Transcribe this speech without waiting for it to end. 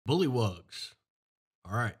Bullywugs.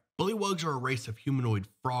 All right. Bullywugs are a race of humanoid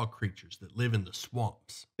frog creatures that live in the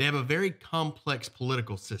swamps. They have a very complex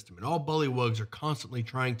political system, and all bullywugs are constantly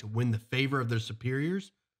trying to win the favor of their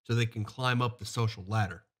superiors so they can climb up the social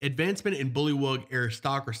ladder. Advancement in bullywug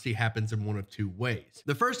aristocracy happens in one of two ways.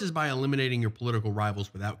 The first is by eliminating your political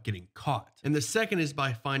rivals without getting caught, and the second is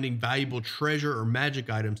by finding valuable treasure or magic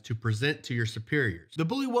items to present to your superiors. The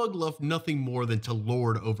bullywug love nothing more than to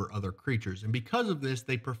lord over other creatures, and because of this,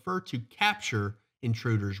 they prefer to capture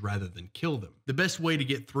intruders rather than kill them. The best way to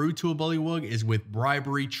get through to a bullywug is with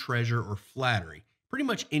bribery, treasure, or flattery. Pretty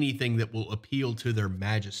much anything that will appeal to their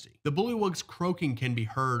majesty. The bullywug's croaking can be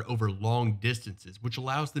heard over long distances, which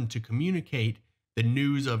allows them to communicate the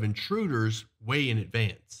news of intruders way in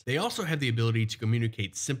advance. They also have the ability to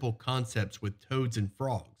communicate simple concepts with toads and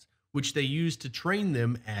frogs, which they use to train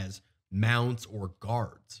them as mounts or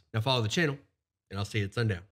guards. Now follow the channel, and I'll see you at sundown.